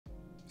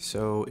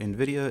So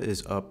Nvidia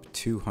is up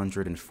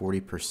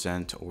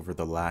 240% over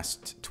the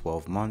last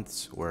 12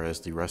 months, whereas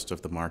the rest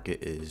of the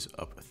market is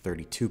up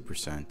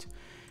 32%.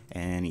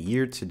 And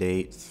year to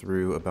date,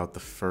 through about the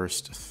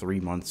first 3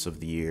 months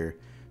of the year,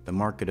 the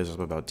market is up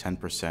about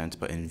 10%,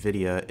 but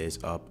Nvidia is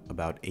up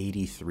about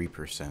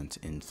 83%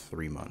 in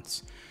 3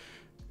 months.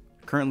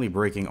 Currently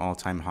breaking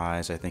all-time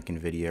highs. I think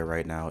Nvidia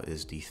right now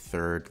is the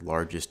third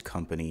largest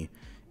company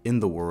in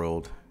the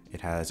world.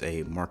 It has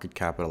a market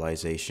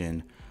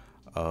capitalization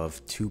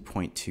of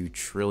 $2.2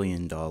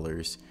 trillion.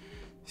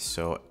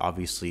 So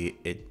obviously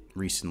it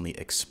recently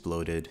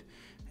exploded.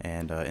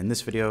 And in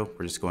this video,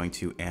 we're just going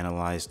to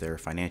analyze their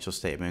financial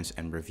statements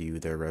and review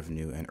their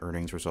revenue and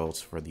earnings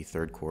results for the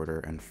third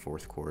quarter and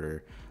fourth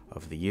quarter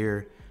of the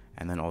year.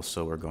 And then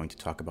also we're going to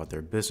talk about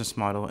their business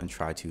model and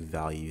try to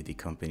value the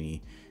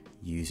company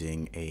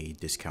using a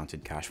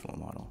discounted cash flow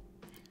model.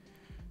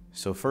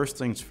 So first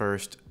things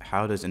first,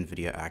 how does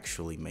Nvidia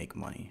actually make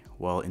money?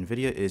 Well,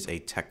 Nvidia is a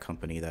tech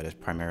company that is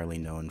primarily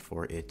known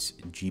for its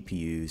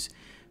GPUs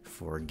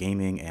for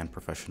gaming and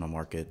professional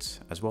markets,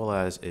 as well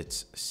as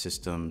its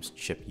systems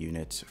chip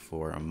units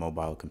for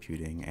mobile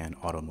computing and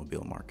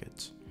automobile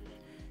markets.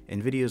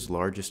 Nvidia's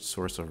largest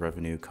source of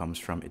revenue comes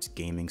from its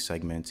gaming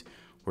segment,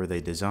 where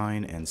they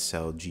design and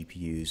sell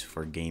GPUs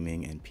for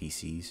gaming and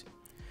PCs.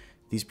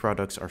 These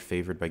products are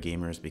favored by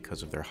gamers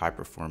because of their high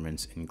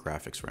performance in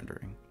graphics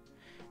rendering.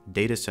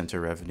 Data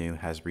center revenue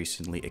has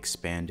recently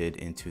expanded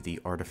into the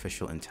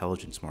artificial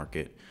intelligence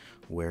market,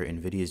 where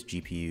Nvidia's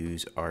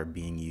GPUs are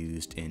being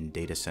used in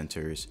data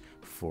centers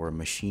for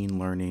machine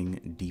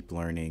learning, deep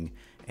learning,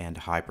 and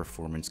high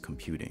performance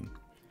computing.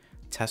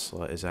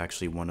 Tesla is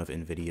actually one of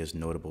Nvidia's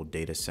notable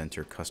data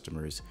center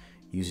customers,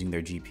 using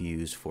their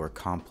GPUs for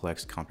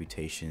complex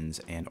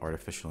computations and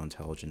artificial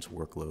intelligence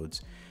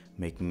workloads,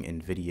 making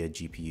Nvidia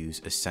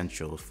GPUs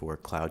essential for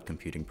cloud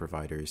computing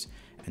providers,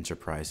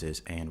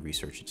 enterprises, and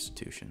research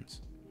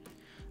institutions.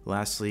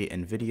 Lastly,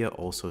 Nvidia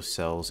also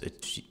sells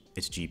its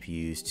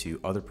GPUs to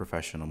other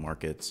professional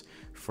markets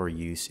for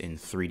use in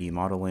 3D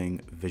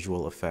modeling,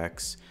 visual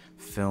effects,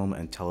 film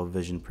and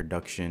television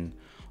production,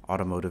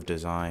 automotive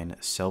design,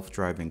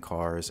 self-driving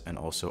cars, and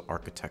also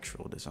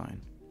architectural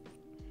design.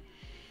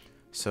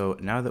 So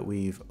now that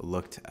we've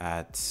looked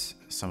at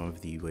some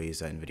of the ways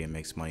that Nvidia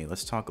makes money,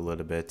 let's talk a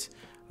little bit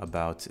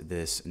about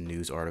this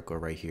news article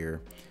right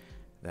here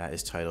that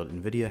is titled,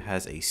 "Nvidia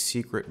has a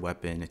secret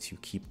weapon to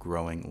keep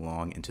growing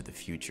long into the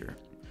future."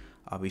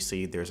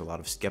 Obviously, there's a lot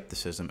of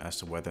skepticism as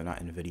to whether or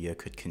not Nvidia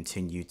could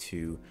continue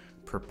to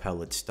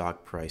propel its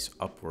stock price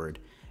upward.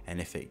 And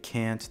if it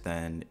can't,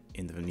 then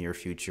in the near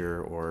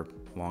future or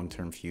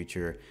long-term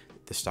future,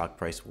 the stock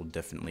price will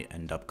definitely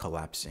end up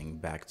collapsing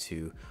back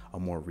to a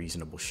more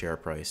reasonable share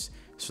price.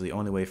 So the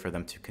only way for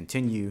them to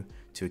continue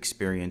to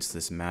experience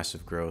this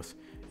massive growth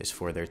is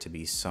for there to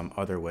be some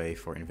other way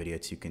for Nvidia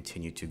to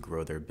continue to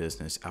grow their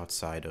business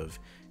outside of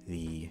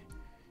the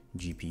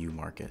GPU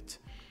market.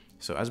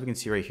 So as we can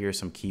see right here,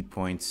 some key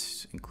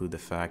points include the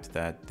fact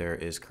that there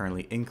is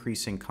currently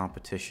increasing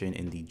competition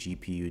in the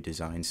GPU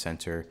design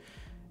center,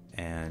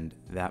 and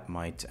that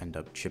might end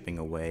up chipping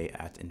away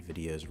at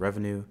Nvidia's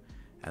revenue.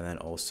 And then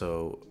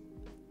also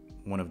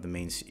one of the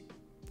main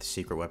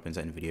secret weapons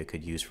that Nvidia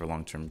could use for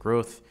long-term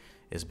growth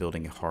is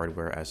building a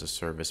hardware as a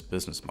service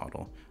business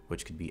model,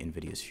 which could be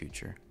Nvidia's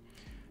future.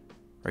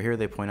 Right here,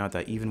 they point out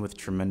that even with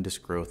tremendous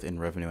growth in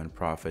revenue and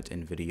profit,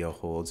 Nvidia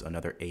holds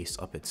another ace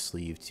up its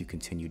sleeve to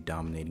continue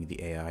dominating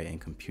the AI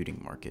and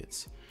computing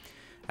markets.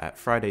 At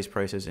Friday's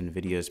prices,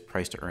 Nvidia's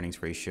price to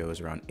earnings ratio is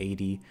around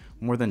 80,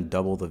 more than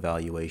double the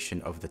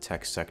valuation of the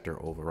tech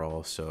sector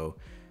overall. So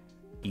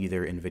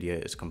either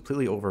Nvidia is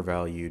completely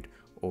overvalued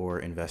or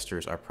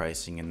investors are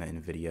pricing in that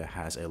Nvidia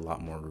has a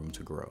lot more room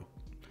to grow.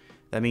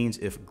 That means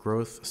if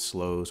growth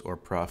slows or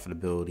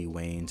profitability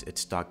wanes,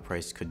 its stock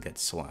price could get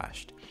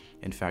slashed.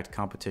 In fact,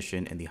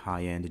 competition in the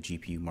high-end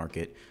GPU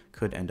market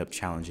could end up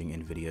challenging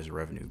Nvidia's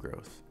revenue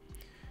growth.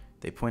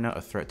 They point out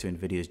a threat to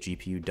Nvidia's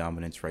GPU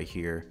dominance right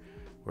here,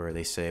 where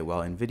they say,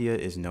 while Nvidia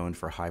is known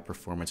for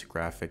high-performance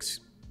graphics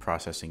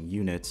processing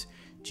units,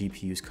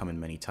 GPUs come in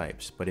many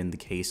types, but in the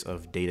case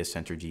of data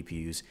center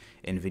GPUs,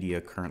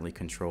 Nvidia currently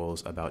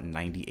controls about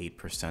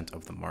 98%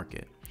 of the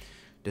market.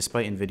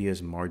 Despite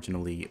Nvidia's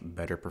marginally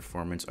better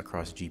performance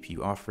across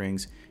GPU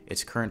offerings,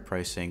 its current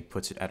pricing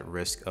puts it at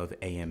risk of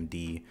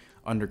AMD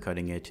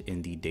undercutting it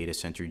in the data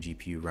center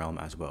GPU realm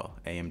as well,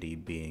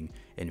 AMD being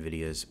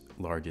Nvidia's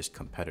largest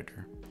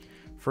competitor.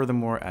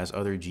 Furthermore, as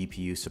other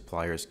GPU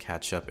suppliers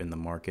catch up in the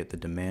market, the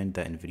demand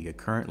that Nvidia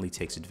currently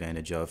takes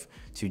advantage of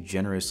to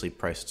generously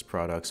price its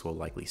products will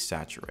likely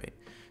saturate.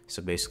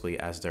 So basically,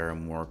 as there are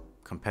more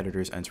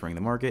competitors entering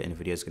the market,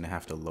 Nvidia is going to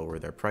have to lower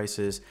their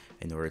prices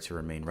in order to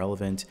remain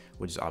relevant,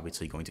 which is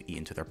obviously going to eat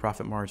into their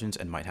profit margins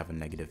and might have a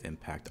negative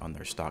impact on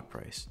their stock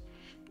price.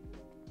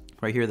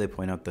 Right here, they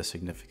point out the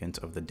significance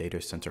of the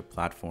data center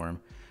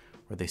platform,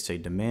 where they say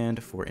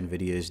demand for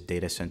Nvidia's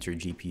data center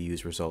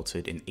GPUs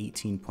resulted in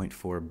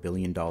 $18.4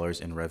 billion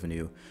in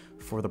revenue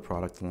for the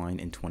product line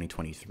in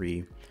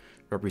 2023,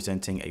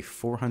 representing a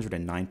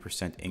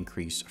 409%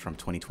 increase from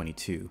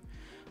 2022.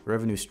 The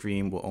revenue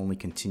stream will only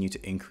continue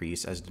to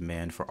increase as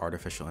demand for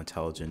artificial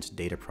intelligence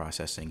data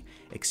processing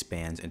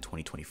expands in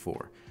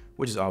 2024,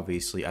 which is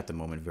obviously at the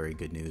moment very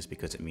good news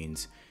because it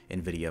means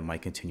Nvidia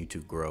might continue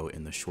to grow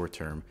in the short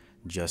term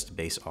just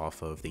based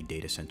off of the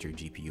data center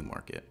GPU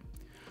market.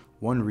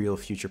 One real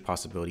future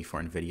possibility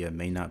for Nvidia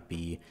may not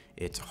be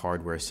its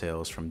hardware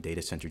sales from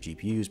data center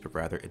GPUs, but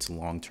rather its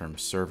long-term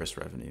service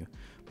revenue.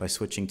 By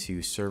switching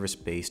to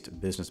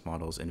service-based business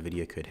models,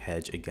 Nvidia could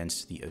hedge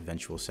against the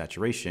eventual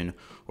saturation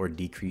or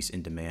decrease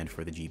in demand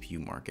for the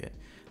GPU market.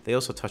 They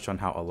also touched on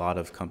how a lot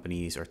of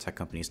companies or tech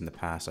companies in the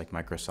past, like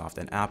Microsoft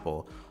and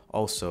Apple,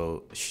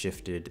 also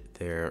shifted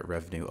their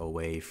revenue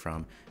away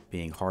from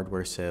being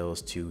hardware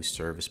sales to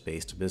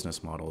service-based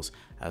business models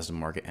as the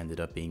market ended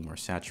up being more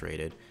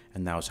saturated,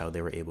 and that was how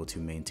they were able to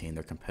maintain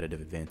their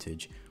competitive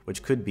advantage,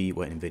 which could be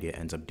what Nvidia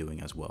ends up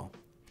doing as well.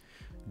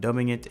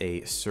 Dubbing it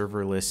a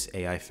serverless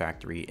AI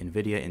factory,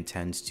 Nvidia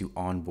intends to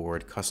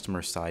onboard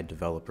customer-side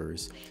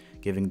developers,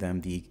 giving them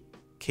the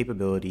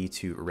capability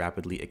to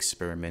rapidly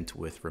experiment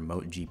with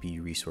remote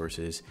GPU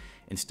resources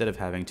instead of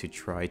having to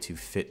try to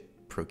fit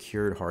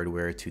procured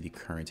hardware to the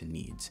current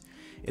needs.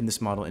 In this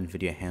model,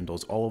 Nvidia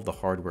handles all of the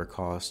hardware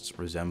costs,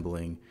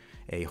 resembling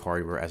a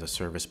hardware as a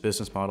service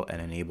business model,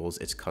 and enables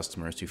its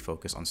customers to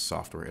focus on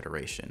software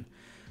iteration.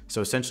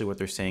 So essentially what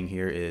they're saying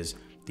here is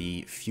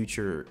the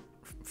future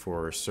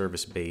for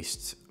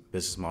service-based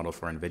business model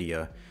for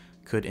Nvidia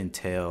could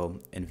entail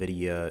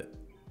Nvidia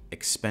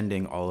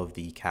expending all of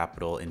the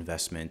capital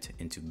investment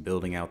into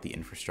building out the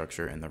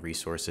infrastructure and the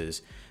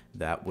resources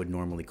that would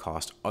normally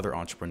cost other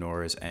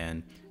entrepreneurs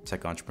and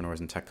tech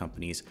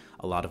companies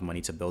a lot of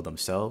money to build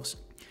themselves.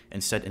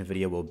 Instead,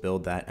 Nvidia will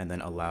build that and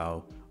then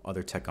allow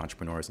other tech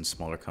entrepreneurs and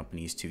smaller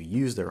companies to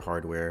use their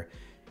hardware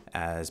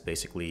as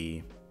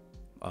basically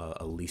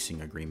a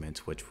leasing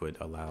agreement, which would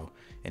allow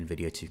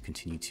Nvidia to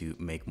continue to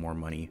make more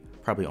money,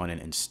 probably on an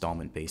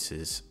installment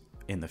basis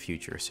in the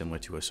future, similar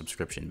to a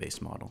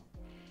subscription-based model.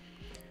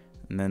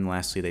 And then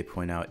lastly, they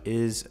point out,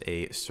 is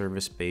a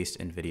service-based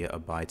Nvidia a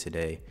buy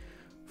today?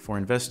 For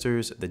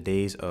investors, the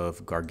days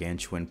of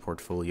gargantuan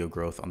portfolio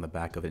growth on the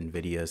back of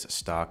Nvidia's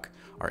stock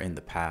are in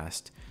the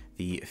past.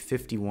 The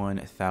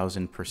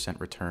 51,000%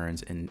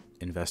 returns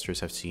investors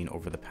have seen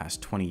over the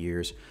past 20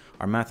 years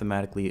are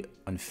mathematically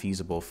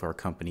unfeasible for a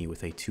company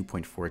with a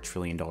 $2.4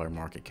 trillion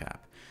market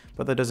cap.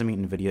 But that doesn't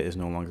mean Nvidia is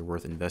no longer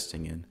worth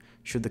investing in.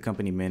 Should the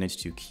company manage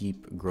to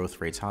keep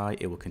growth rates high,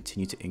 it will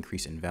continue to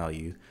increase in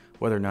value.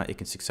 Whether or not it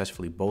can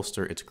successfully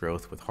bolster its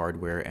growth with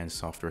hardware and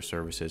software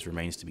services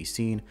remains to be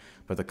seen,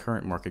 but the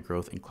current market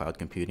growth in cloud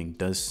computing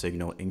does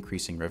signal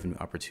increasing revenue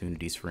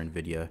opportunities for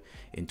Nvidia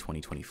in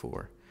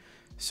 2024.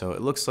 So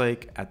it looks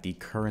like at the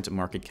current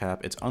market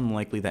cap, it's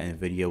unlikely that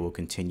Nvidia will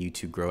continue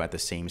to grow at the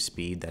same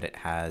speed that it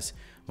has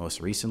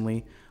most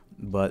recently.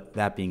 But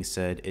that being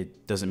said,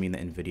 it doesn't mean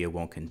that Nvidia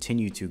won't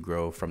continue to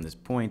grow from this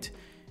point.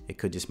 It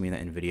could just mean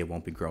that Nvidia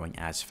won't be growing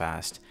as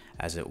fast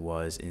as it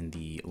was in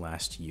the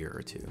last year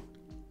or two.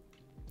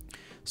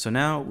 So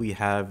now we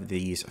have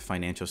these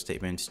financial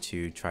statements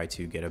to try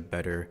to get a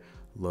better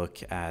look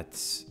at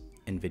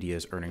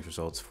Nvidia's earnings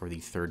results for the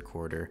third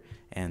quarter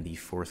and the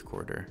fourth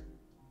quarter.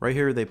 Right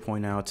here, they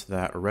point out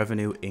that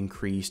revenue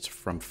increased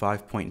from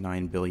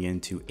 $5.9 billion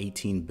to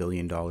 $18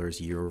 billion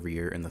year over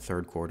year in the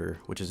third quarter,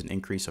 which is an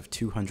increase of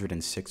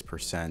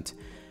 206%.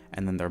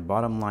 And then their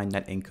bottom line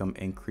net income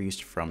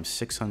increased from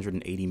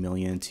 $680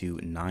 million to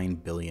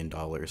 $9 billion.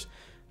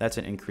 That's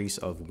an increase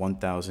of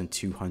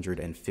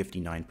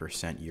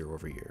 1,259% year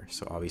over year.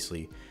 So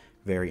obviously,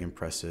 very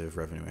impressive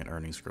revenue and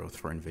earnings growth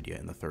for Nvidia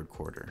in the third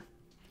quarter.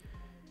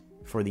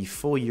 For the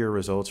full year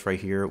results right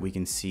here, we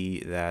can see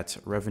that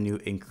revenue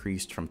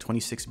increased from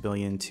 26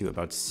 billion to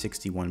about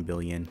 61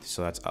 billion.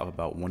 So that's up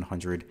about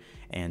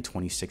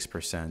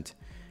 126%.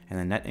 And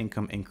the net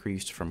income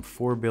increased from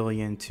 4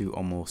 billion to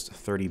almost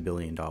 $30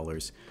 billion,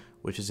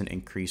 which is an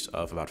increase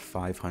of about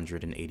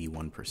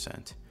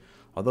 581%.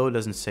 Although it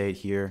doesn't say it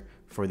here,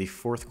 for the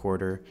fourth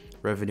quarter,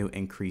 revenue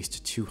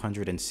increased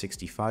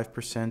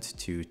 265%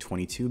 to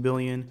 22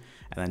 billion,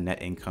 and then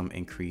net income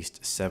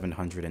increased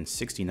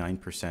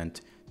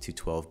 769% to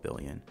 12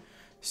 billion.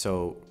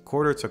 So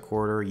quarter to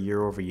quarter,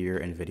 year over year,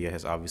 Nvidia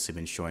has obviously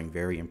been showing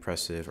very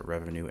impressive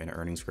revenue and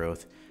earnings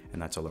growth,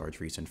 and that's a large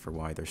reason for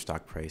why their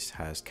stock price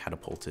has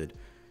catapulted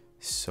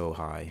so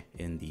high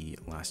in the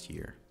last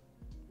year.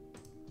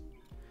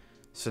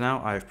 So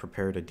now I've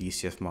prepared a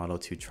DCF model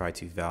to try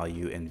to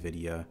value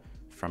Nvidia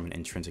from an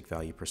intrinsic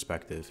value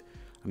perspective.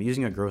 I'm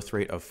using a growth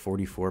rate of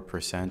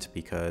 44%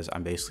 because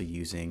I'm basically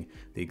using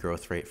the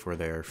growth rate for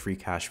their free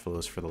cash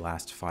flows for the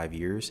last 5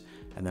 years,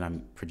 and then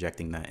I'm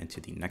projecting that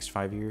into the next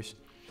 5 years.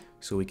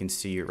 So we can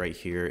see right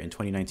here in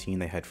 2019,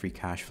 they had free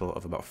cash flow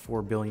of about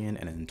 4 billion,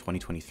 and in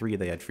 2023,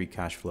 they had free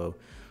cash flow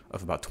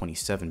of about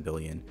 27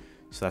 billion.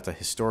 So that's a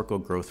historical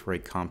growth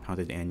rate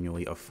compounded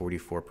annually of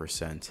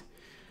 44%.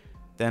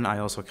 Then I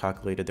also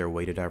calculated their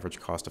weighted average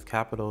cost of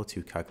capital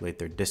to calculate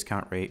their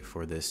discount rate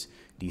for this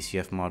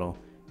DCF model,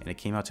 and it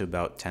came out to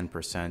about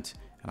 10%,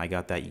 and I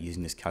got that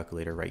using this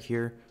calculator right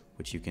here,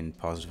 which you can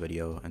pause the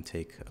video and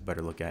take a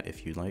better look at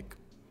if you'd like.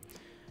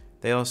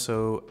 They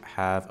also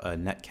have a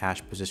net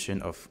cash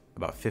position of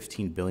about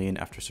 15 billion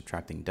after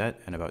subtracting debt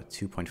and about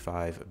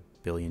 2.5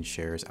 billion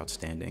shares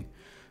outstanding,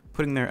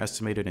 putting their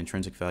estimated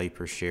intrinsic value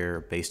per share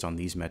based on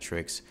these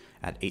metrics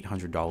at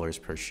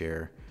 $800 per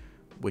share,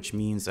 which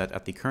means that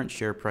at the current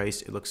share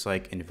price, it looks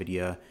like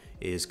Nvidia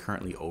is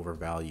currently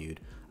overvalued.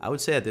 I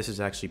would say that this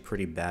is actually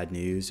pretty bad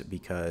news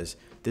because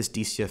this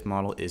DCF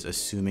model is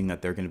assuming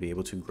that they're going to be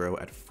able to grow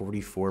at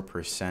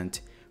 44%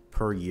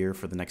 per year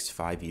for the next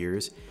 5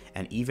 years.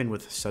 And even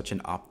with such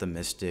an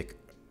optimistic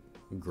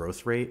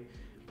growth rate,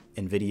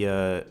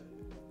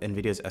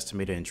 Nvidia's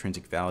estimated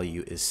intrinsic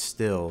value is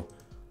still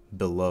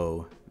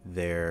below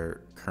their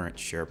current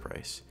share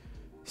price.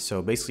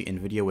 So basically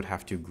Nvidia would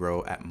have to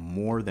grow at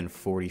more than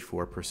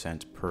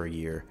 44% per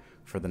year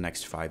for the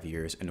next 5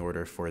 years in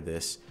order for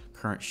this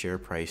current share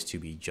price to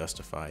be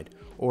justified,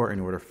 or in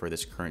order for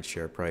this current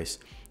share price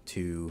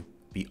to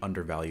be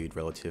undervalued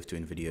relative to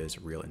Nvidia's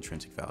real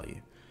intrinsic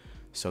value.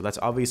 So that's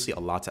obviously a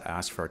lot to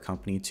ask for a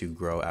company to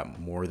grow at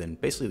more than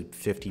basically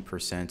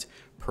 50%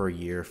 per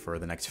year for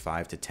the next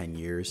 5 to 10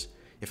 years.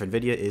 If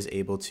Nvidia is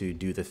able to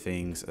do the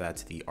things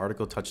that the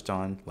article touched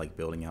on, like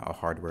building out a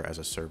hardware as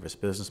a service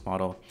business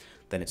model,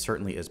 then it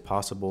certainly is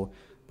possible.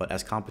 But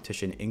as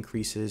competition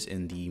increases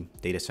in the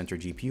data center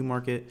GPU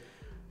market,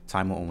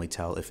 time will only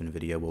tell if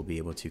Nvidia will be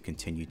able to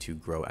continue to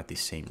grow at the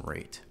same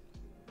rate.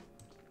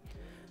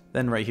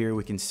 Then right here,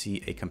 we can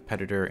see a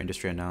competitor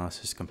industry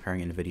analysis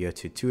comparing Nvidia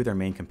to two of their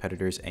main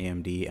competitors,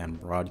 AMD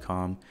and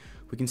Broadcom.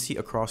 We can see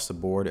across the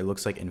board, it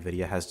looks like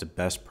Nvidia has the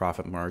best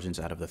profit margins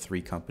out of the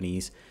three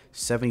companies,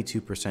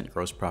 72%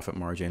 gross profit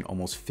margin,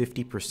 almost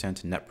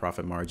 50% net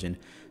profit margin,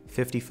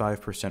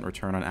 55%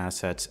 return on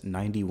assets,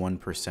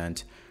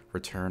 91%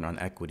 return on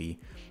equity.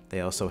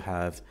 They also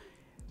have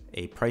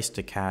a price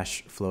to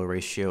cash flow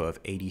ratio of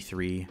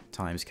 83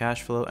 times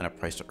cash flow and a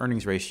price to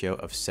earnings ratio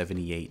of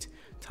 78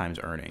 times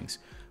earnings,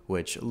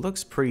 which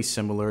looks pretty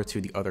similar to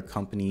the other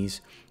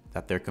companies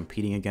that they're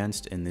competing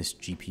against in this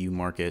GPU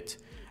market.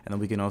 And then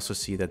we can also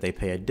see that they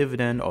pay a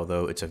dividend,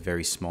 although it's a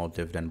very small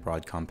dividend.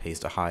 Broadcom pays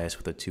the highest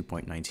with a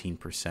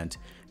 2.19%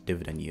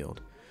 dividend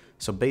yield.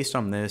 So based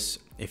on this,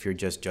 if you're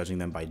just judging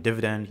them by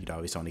dividend, you'd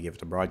obviously want to give it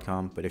to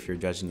Broadcom. But if you're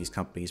judging these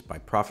companies by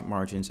profit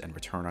margins and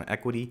return on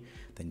equity,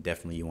 then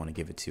definitely you want to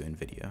give it to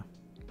Nvidia.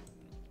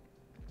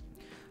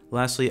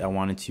 Lastly, I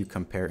wanted to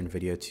compare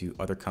Nvidia to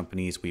other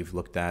companies we've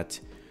looked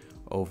at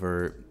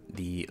over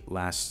the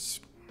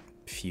last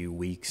few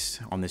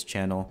weeks on this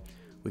channel.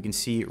 We can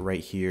see right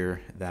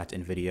here that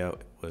Nvidia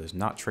was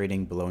not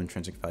trading below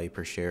intrinsic value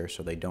per share,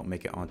 so they don't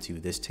make it onto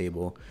this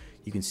table.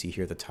 You can see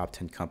here the top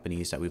 10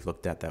 companies that we've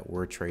looked at that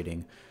were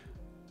trading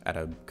at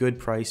a good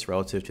price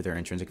relative to their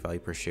intrinsic value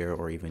per share,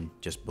 or even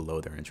just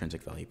below their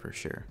intrinsic value per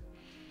share.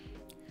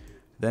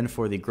 Then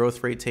for the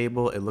growth rate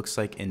table, it looks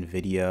like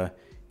Nvidia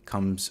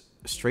comes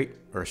straight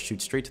or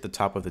shoots straight to the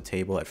top of the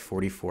table at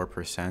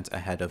 44%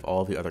 ahead of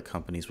all the other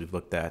companies we've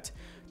looked at.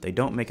 They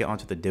don't make it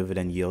onto the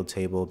dividend yield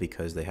table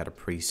because they had a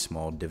pretty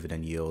small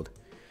dividend yield.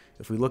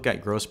 If we look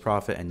at gross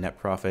profit and net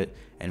profit,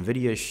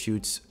 Nvidia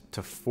shoots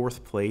to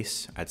fourth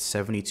place at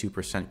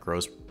 72%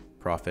 gross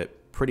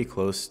profit, pretty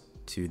close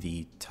to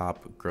the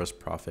top gross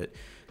profit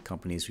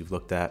companies we've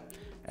looked at.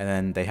 And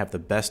then they have the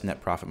best net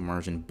profit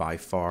margin by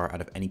far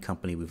out of any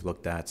company we've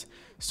looked at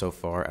so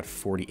far at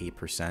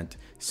 48%.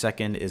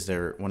 Second is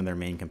one of their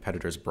main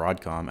competitors,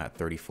 Broadcom, at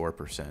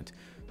 34%.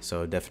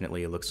 So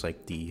definitely it looks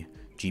like the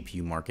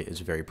GPU market is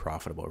very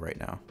profitable right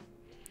now.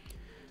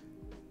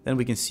 Then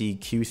we can see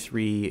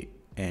Q3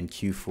 and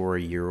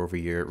Q4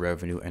 year-over-year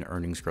revenue and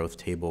earnings growth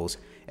tables.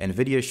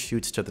 Nvidia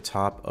shoots to the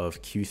top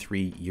of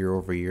Q3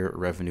 year-over-year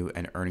revenue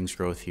and earnings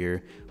growth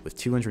here with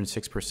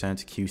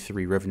 206%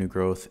 Q3 revenue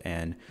growth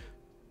and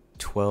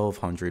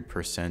 1,200%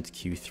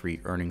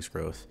 Q3 earnings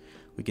growth.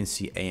 We can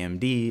see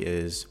AMD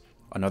is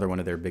another one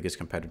of their biggest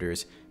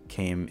competitors,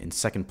 came in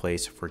second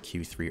place for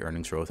Q3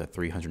 earnings growth at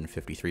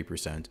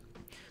 353%,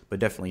 but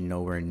definitely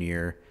nowhere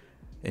near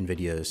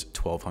Nvidia's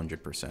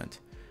 1,200%.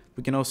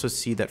 We can also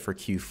see that for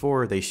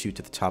Q4, they shoot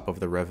to the top of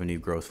the revenue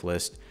growth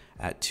list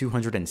at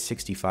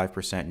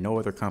 265%. No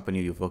other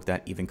company we've looked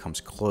at even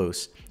comes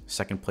close.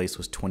 Second place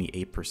was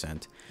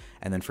 28%.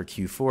 And then for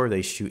Q4,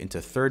 they shoot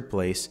into third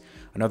place.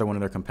 Another one of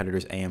their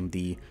competitors,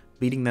 AMD,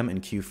 beating them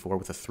in Q4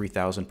 with a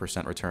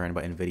 3,000% return,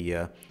 but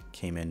Nvidia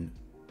came in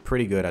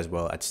pretty good as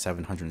well at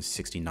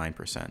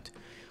 769%.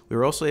 We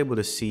were also able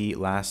to see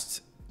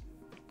last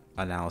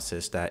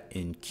analysis that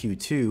in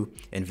Q2,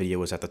 Nvidia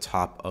was at the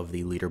top of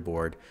the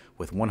leaderboard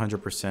with 100%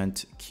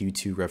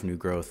 Q2 revenue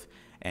growth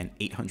and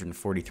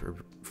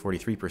 843%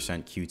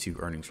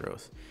 Q2 earnings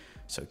growth.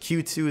 So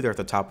Q2, they're at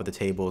the top of the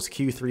tables.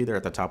 Q3, they're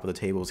at the top of the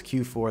tables.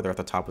 Q4, they're at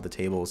the top of the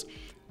tables.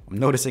 I'm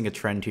noticing a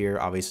trend here.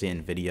 Obviously,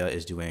 Nvidia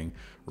is doing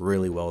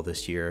really well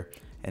this year,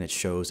 and it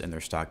shows in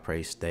their stock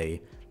price.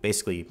 They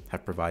basically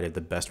have provided the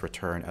best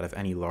return out of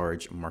any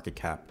large market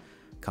cap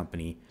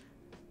company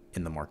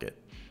in the market.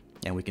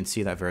 And we can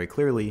see that very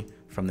clearly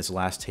from this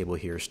last table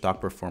here, stock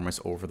performance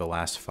over the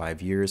last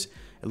 5 years.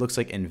 It looks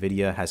like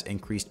Nvidia has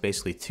increased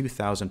basically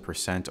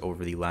 2,000%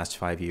 over the last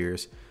 5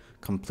 years.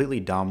 completely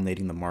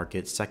dominating the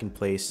market. Second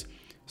place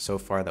so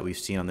far that we've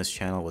seen on this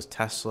channel was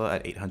Tesla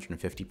at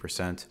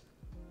 850%.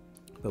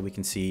 But we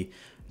can see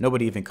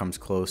nobody even comes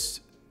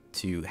close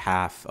to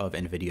half of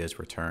Nvidia's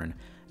return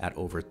at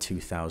over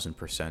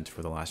 2,000%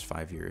 for the last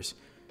 5 years.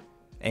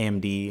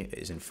 AMD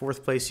is in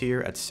fourth place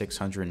here at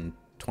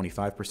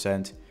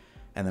 625%,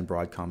 and then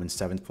Broadcom in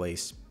seventh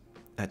place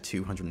at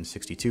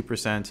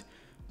 262%.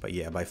 But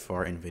yeah, by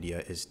far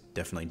Nvidia is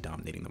definitely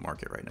dominating the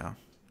market right now.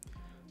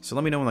 So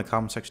let me know in the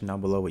comment section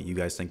down below what you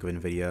guys think of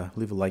Nvidia.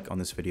 Leave a like on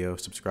this video,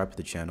 subscribe to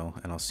the channel,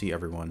 and I'll see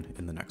everyone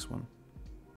in the next one.